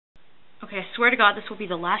Okay, I swear to God, this will be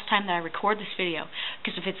the last time that I record this video.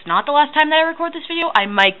 Because if it's not the last time that I record this video, I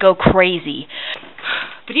might go crazy.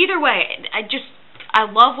 But either way, I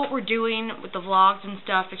love what we're doing with the vlogs and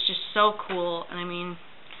stuff. It's just so cool. And I mean,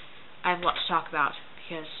 I have a lot to talk about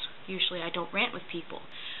because usually I don't rant with people.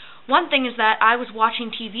 One thing is that I was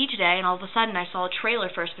watching TV today, and all of a sudden I saw a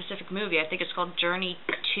trailer for a specific movie. I think it's called Journey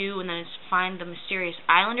 2, and then it's Find the Mysterious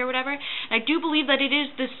Island or whatever. And I do believe that it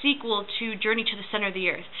is the sequel to Journey to the Center of the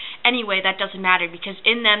Earth. Anyway, that doesn't matter, because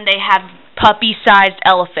in them they have puppy-sized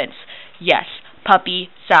elephants. Yes,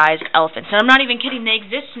 puppy-sized elephants. And I'm not even kidding, they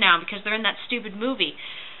exist now, because they're in that stupid movie.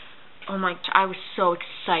 Oh my, I was so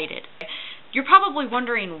excited. You're probably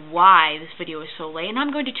wondering why this video is so late, and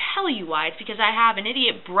I'm going to tell you why. It's because I have an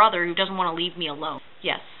idiot brother who doesn't want to leave me alone.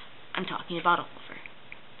 Yes, I'm talking about Oliver.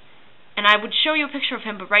 And I would show you a picture of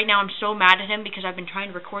him, but right now I'm so mad at him because I've been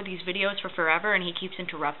trying to record these videos for forever and he keeps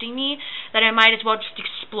interrupting me that I might as well just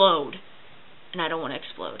explode. And I don't want to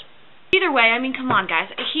explode. Either way, I mean, come on,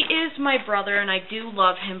 guys. He is my brother, and I do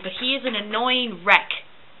love him, but he is an annoying wreck.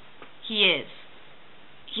 He is.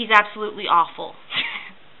 He's absolutely awful.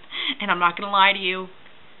 And I'm not going to lie to you,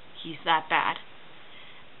 he's that bad.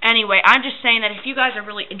 Anyway, I'm just saying that if you guys are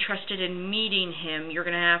really interested in meeting him, you're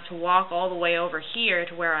going to have to walk all the way over here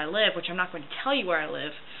to where I live, which I'm not going to tell you where I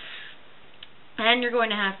live. And you're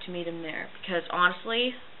going to have to meet him there, because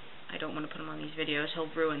honestly, I don't want to put him on these videos.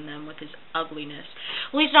 He'll ruin them with his ugliness.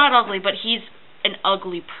 Well, he's not ugly, but he's an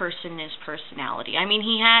ugly person in his personality. I mean,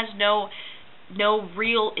 he has no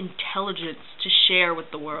real intelligence to share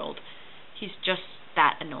with the world. He's just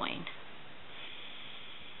that annoying.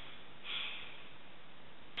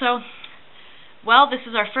 So, well, this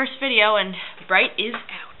is our first video, and Bright is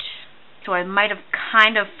out. So I might have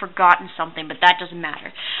kind of forgotten something, but that doesn't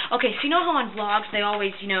matter. Okay, so you know how on vlogs they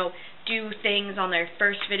always, do things on their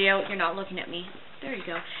first video? You're not looking at me. There you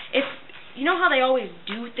go. You know how they always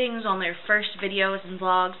do things on their first videos and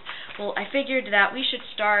vlogs? Well, I figured that we should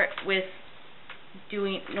start with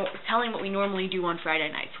telling what we normally do on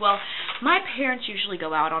Friday nights. Well, my parents usually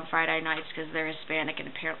go out on Friday nights because they're Hispanic, and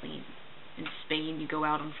apparently in Spain you go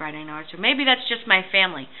out on Friday nights, or maybe that's just my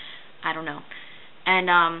family. I don't know.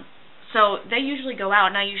 And so they usually go out,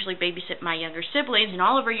 and I usually babysit my younger siblings, and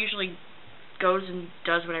Oliver usually goes and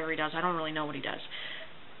does whatever he does. I don't really know what he does.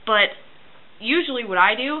 But usually what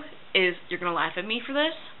I do is, you're going to laugh at me for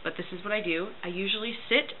this, but this is what I do. I usually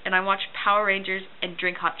sit and I watch Power Rangers and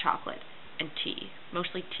drink hot chocolate. And tea.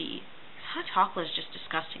 Mostly tea. Hot chocolate is just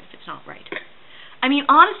disgusting if it's not right. I mean,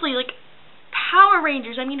 honestly, like, Power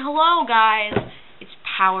Rangers. I mean, hello, guys. It's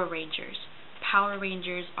Power Rangers. Power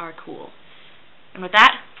Rangers are cool. And with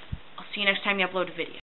that, I'll see you next time you upload a video.